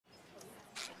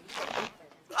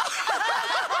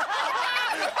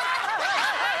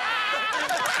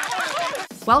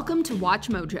Welcome to Watch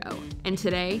Mojo, and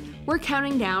today we're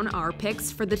counting down our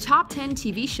picks for the top 10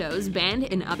 TV shows banned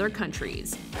in other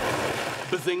countries.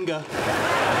 Bazinga.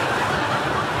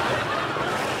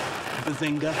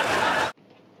 Bazinga.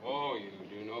 Oh, you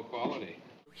do know quality.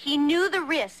 He knew the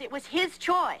risks. It was his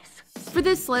choice. For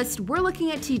this list, we're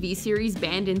looking at TV series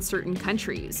banned in certain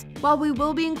countries. While we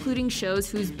will be including shows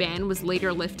whose ban was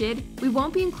later lifted, we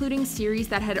won't be including series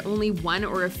that had only one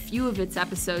or a few of its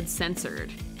episodes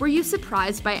censored. Were you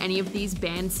surprised by any of these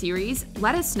banned series?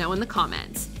 Let us know in the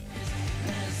comments.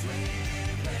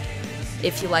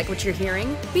 If you like what you're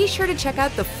hearing, be sure to check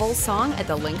out the full song at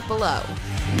the link below.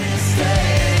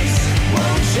 Mistakes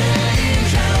won't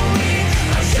change how we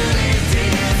are truly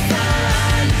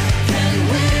defined. Can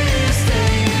we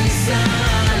stay in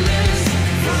silence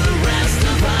for the rest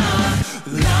of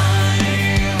our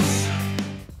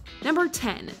lives? Number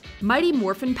 10. Mighty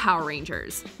Morphin Power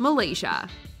Rangers, Malaysia.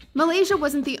 Malaysia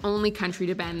wasn't the only country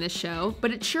to ban this show, but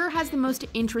it sure has the most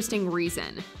interesting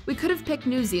reason. We could have picked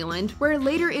New Zealand, where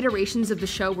later iterations of the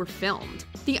show were filmed.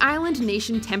 The island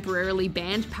nation temporarily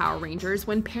banned Power Rangers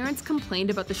when parents complained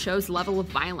about the show's level of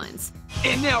violence.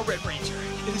 And now, Red Ranger,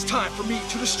 it is time for me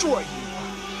to destroy you.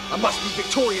 I must be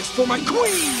victorious for my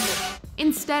queen!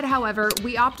 Instead, however,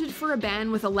 we opted for a ban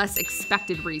with a less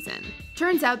expected reason.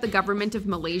 Turns out the government of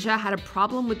Malaysia had a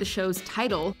problem with the show's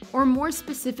title, or more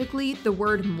specifically, the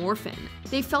word morphin.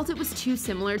 They felt it was too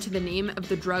similar to the name of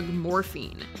the drug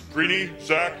morphine. Greenie,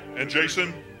 Zach, and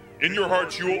Jason, in your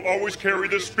hearts you will always carry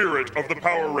the spirit of the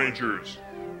Power Rangers,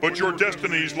 but your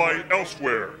destinies lie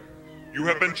elsewhere. You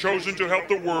have been chosen to help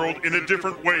the world in a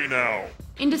different way now.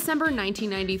 In December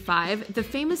 1995, the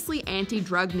famously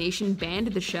anti-drug nation banned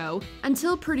the show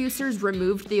until producers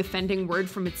removed the offending word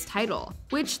from its title,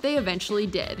 which they eventually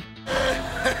did.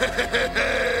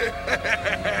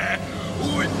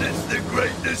 Witness the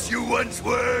greatness you once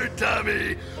were,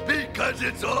 Tommy, because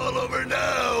it's all over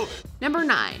now. Number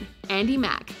 9. Andy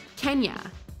Mack, Kenya.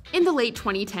 In the late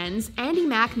 2010s, Andy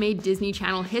Mack made Disney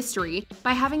Channel history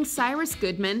by having Cyrus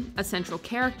Goodman, a central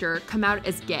character, come out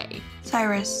as gay.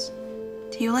 Cyrus,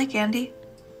 do you like Andy?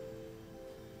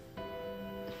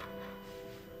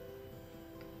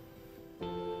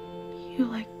 You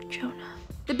like Jonah.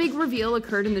 The big reveal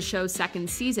occurred in the show's second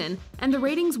season, and the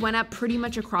ratings went up pretty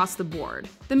much across the board.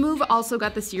 The move also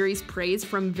got the series praise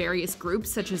from various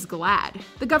groups such as GLAAD.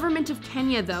 The government of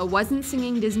Kenya, though, wasn't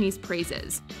singing Disney's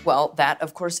praises. Well, that,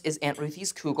 of course, is Aunt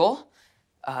Ruthie's kugel.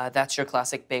 That's your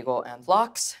classic bagel and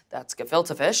lox. That's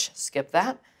gefilte fish. Skip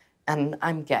that. And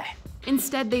I'm gay.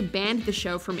 Instead, they banned the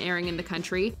show from airing in the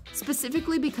country,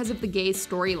 specifically because of the gay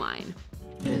storyline.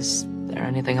 Is there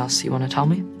anything else you want to tell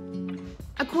me?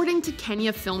 According to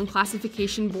Kenya Film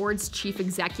Classification Board's chief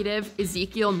executive,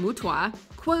 Ezekiel Mutwa,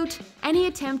 quote, "Any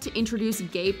attempt to introduce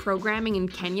gay programming in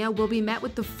Kenya will be met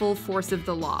with the full force of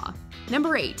the law."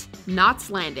 Number 8.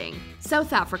 Knots Landing,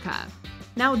 South Africa.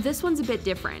 Now, this one's a bit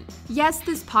different. Yes,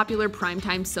 this popular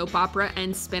primetime soap opera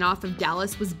and spin-off of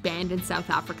Dallas was banned in South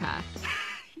Africa.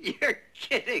 You're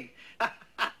kidding.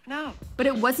 No. But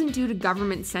it wasn't due to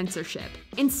government censorship.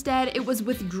 Instead, it was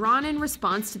withdrawn in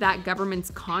response to that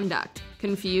government's conduct.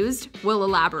 Confused? We'll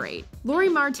elaborate.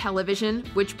 Lorimar Television,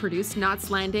 which produced Knots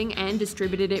Landing and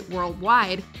distributed it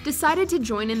worldwide, decided to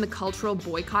join in the cultural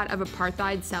boycott of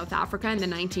apartheid South Africa in the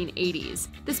 1980s.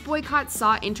 This boycott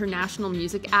saw international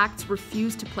music acts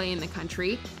refuse to play in the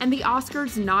country, and the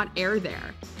Oscars not air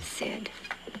there. Sid,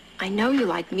 I know you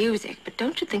like music, but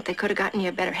don't you think they could have gotten you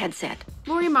a better headset?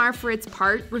 Lorimar, for its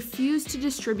part, refused to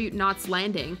distribute Knots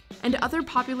Landing and other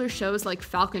popular shows like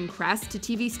Falcon Crest to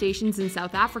TV stations in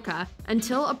South Africa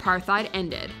until apartheid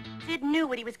ended. Sid knew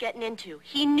what he was getting into.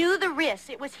 He knew the risks.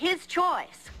 It was his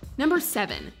choice. Number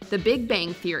 7. The Big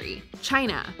Bang Theory,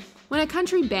 China. When a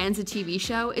country bans a TV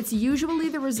show, it's usually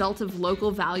the result of local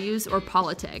values or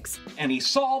politics. And he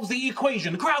solves the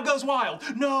equation. The crowd goes wild.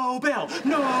 No bell,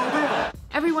 no bell.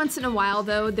 Every once in a while,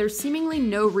 though, there's seemingly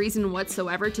no reason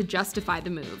whatsoever to justify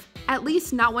the move. At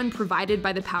least not one provided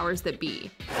by the powers that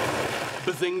be.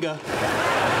 Bazinga.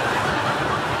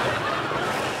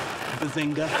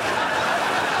 Bazinga.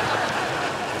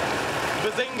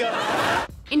 Bazinga.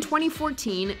 In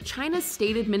 2014, China's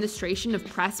State Administration of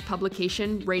Press,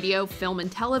 Publication, Radio, Film,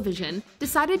 and Television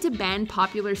decided to ban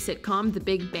popular sitcom The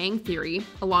Big Bang Theory,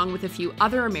 along with a few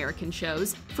other American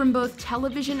shows, from both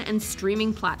television and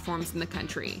streaming platforms in the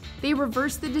country. They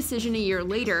reversed the decision a year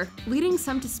later, leading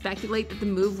some to speculate that the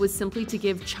move was simply to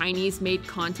give Chinese-made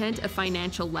content a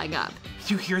financial leg up.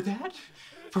 You hear that?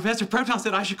 Professor Proton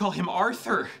said I should call him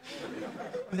Arthur.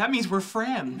 That means we're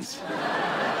friends.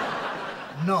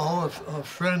 No, a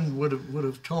friend would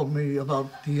have told me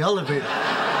about the elevator.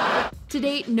 To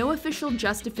date, no official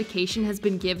justification has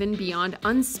been given beyond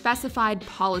unspecified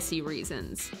policy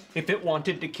reasons. If it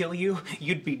wanted to kill you,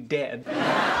 you'd be dead.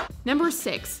 Number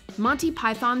 6. Monty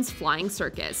Python's Flying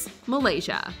Circus,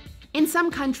 Malaysia. In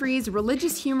some countries,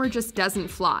 religious humor just doesn't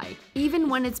fly, even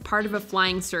when it's part of a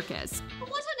flying circus.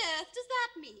 What on earth does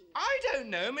that mean? I don't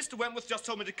know. Mr. Wentworth just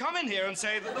told me to come in here and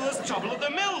say that there was trouble at the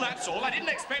mill, that's all. I didn't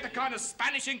expect a kind of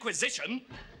Spanish Inquisition.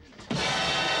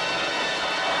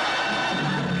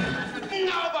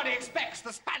 Nobody expects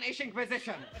the Spanish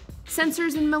Inquisition.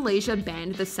 Censors in Malaysia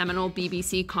banned the seminal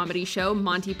BBC comedy show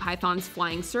Monty Python's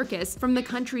Flying Circus from the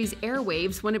country's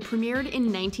airwaves when it premiered in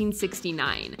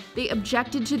 1969. They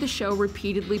objected to the show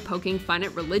repeatedly poking fun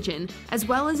at religion, as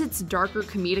well as its darker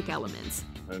comedic elements.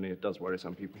 Only it does worry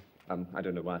some people. I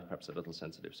don't know why, perhaps a little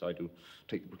sensitive, so I do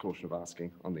take the precaution of asking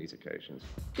on these occasions.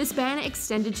 This ban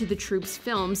extended to the troupe's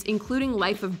films, including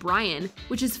Life of Brian,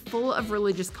 which is full of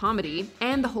religious comedy,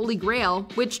 and The Holy Grail,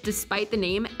 which, despite the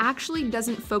name, actually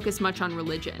doesn't focus much on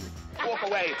religion. Walk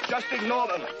away. Just ignore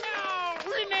them.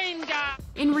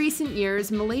 In recent years,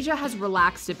 Malaysia has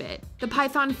relaxed a bit. The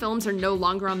Python films are no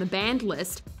longer on the banned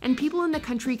list, and people in the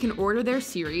country can order their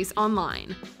series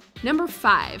online. Number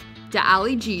 5. The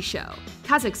Ali G Show,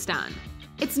 Kazakhstan.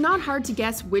 It's not hard to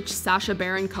guess which Sacha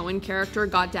Baron Cohen character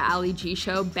got the Ali G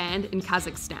Show banned in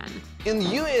Kazakhstan. In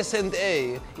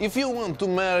USA, if you want to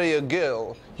marry a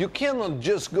girl, you cannot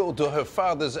just go to her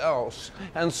father's house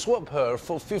and swap her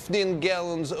for 15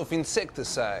 gallons of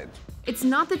insecticide. It's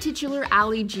not the titular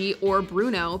Ali G or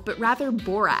Bruno, but rather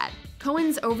Borat,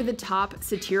 Cohen's over-the-top,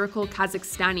 satirical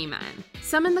Kazakhstani man.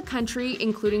 Some in the country,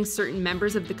 including certain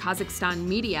members of the Kazakhstan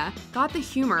media, got the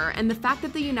humor and the fact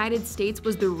that the United States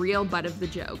was the real butt of the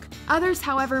joke. Others,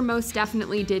 however, most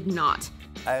definitely did not.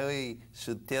 I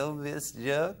should tell this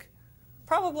joke?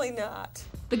 Probably not.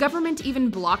 The government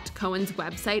even blocked Cohen's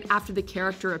website after the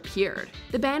character appeared.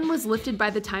 The ban was lifted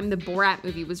by the time the Borat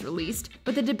movie was released,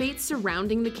 but the debate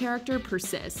surrounding the character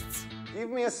persists. Give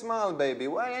me a smile, baby.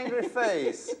 Why angry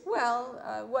face?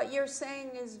 Well, what you're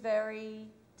saying is very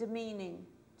demeaning.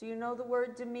 Do you know the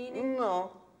word demeaning?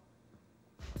 No.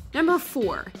 Number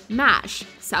 4. MASH,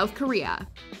 South Korea.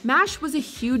 MASH was a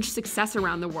huge success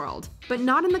around the world, but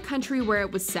not in the country where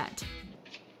it was set.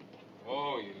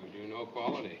 Oh, you do know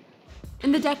quality.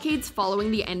 In the decades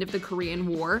following the end of the Korean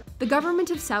War, the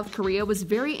government of South Korea was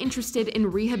very interested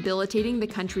in rehabilitating the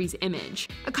country's image.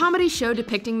 A comedy show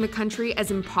depicting the country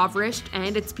as impoverished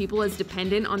and its people as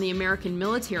dependent on the American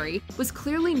military was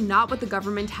clearly not what the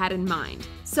government had in mind,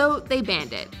 so they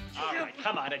banned it. All right,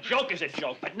 come on, a joke is a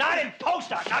joke, but not in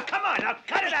post-op. Now, come on, now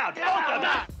cut it out, both of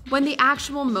them. When the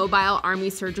actual mobile Army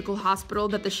surgical hospital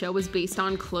that the show was based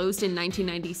on closed in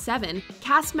 1997,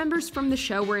 cast members from the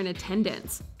show were in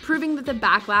attendance. Proving that the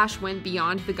backlash went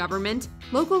beyond the government,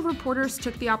 local reporters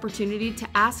took the opportunity to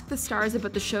ask the stars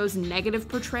about the show's negative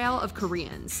portrayal of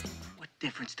Koreans. What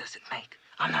difference does it make?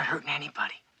 I'm not hurting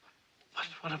anybody. But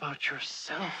what about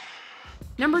yourself?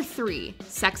 Number 3.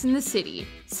 Sex and the City,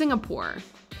 Singapore.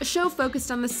 A show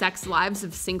focused on the sex lives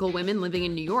of single women living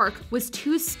in New York was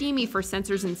too steamy for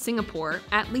censors in Singapore,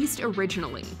 at least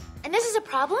originally. And this is a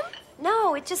problem?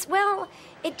 No, it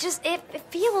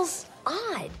feels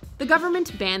odd. The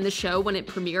government banned the show when it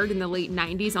premiered in the late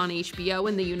 90s on HBO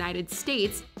in the United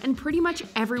States and pretty much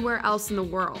everywhere else in the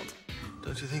world.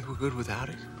 Don't you think we're good without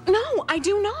it? No, I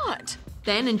do not.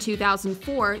 Then, in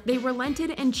 2004, they relented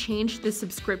and changed the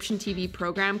subscription TV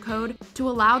program code to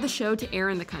allow the show to air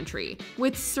in the country,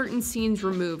 with certain scenes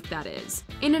removed, that is.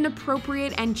 In an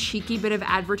appropriate and cheeky bit of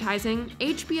advertising,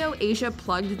 HBO Asia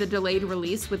plugged the delayed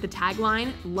release with the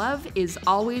tagline, "Love is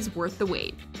always worth the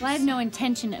wait." Well, I have no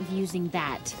intention of using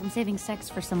that. I'm saving sex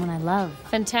for someone I love.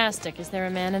 Fantastic. Is there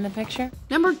a man in the picture?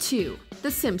 Number 2. The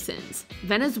Simpsons,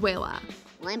 Venezuela.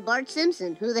 Well, I'm Bart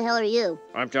Simpson. Who the hell are you?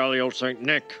 I'm Jolly Old St.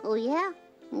 Nick. Oh, yeah?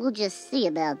 We'll just see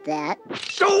about that.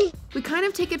 We kind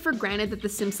of take it for granted that the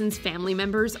Simpsons family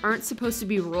members aren't supposed to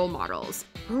be role models.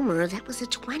 Homer, that was a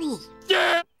 20.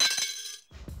 Yeah!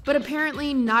 But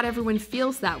apparently not everyone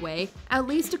feels that way, at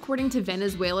least according to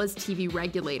Venezuela's TV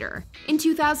regulator. In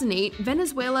 2008,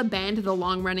 Venezuela banned the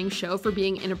long-running show for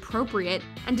being inappropriate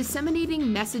and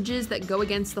disseminating messages that go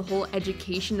against the whole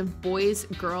education of boys,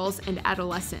 girls, and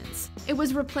adolescents. It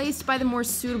was replaced by the more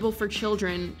suitable for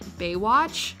children,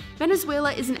 Baywatch.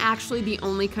 Venezuela isn't actually the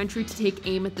only country to take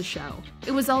aim at the show.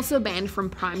 It was also banned from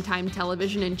primetime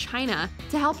television in China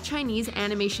to help Chinese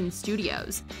animation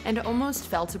studios, and almost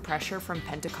fell to pressure from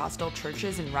Pentecostal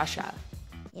churches in Russia.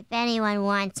 If anyone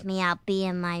wants me, I'll be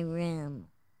in my room.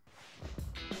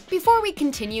 Before we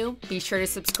continue, be sure to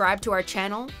subscribe to our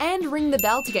channel and ring the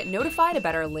bell to get notified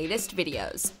about our latest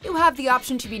videos. You have the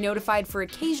option to be notified for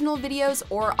occasional videos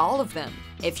or all of them.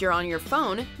 If you're on your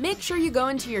phone, make sure you go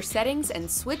into your settings and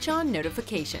switch on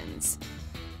notifications.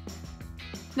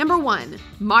 Number 1.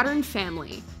 Modern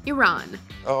Family, Iran.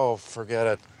 Oh, forget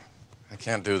it. I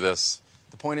can't do this.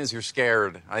 The point is you're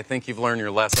scared. I think you've learned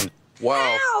your lesson.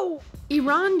 Wow. Ow!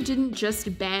 Iran didn't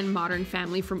just ban Modern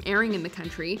Family from airing in the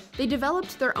country, they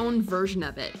developed their own version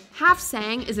of it. Half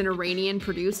Sang is an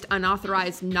Iranian-produced,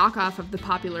 unauthorized knockoff of the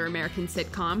popular American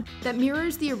sitcom that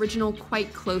mirrors the original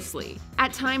quite closely.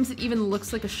 At times, it even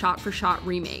looks like a shot-for-shot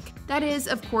remake. That is,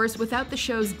 of course, without the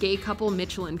show's gay couple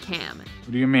Mitchell and Cam.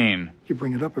 What do you mean? You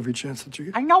bring it up every chance that you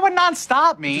get. I know what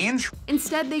nonstop means.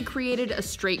 Instead, they created a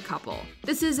straight couple.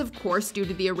 This is, of course, due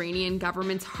to the Iranian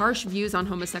government's harsh views on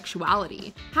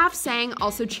homosexuality. Half Sang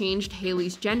also changed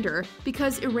Haley's gender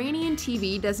because Iranian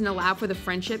TV doesn't allow for the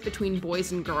friendship between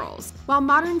boys and girls. While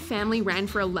Modern Family ran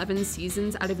for 11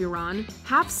 seasons out of Iran,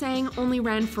 Half Sang only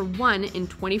ran for 1 in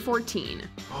 2014.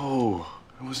 Oh,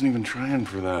 I wasn't even trying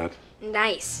for that.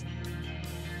 Nice.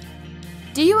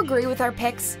 Do you agree with our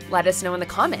picks? Let us know in the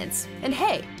comments. And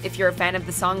hey, if you're a fan of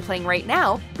the song playing right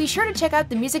now, be sure to check out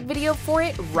the music video for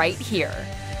it right here.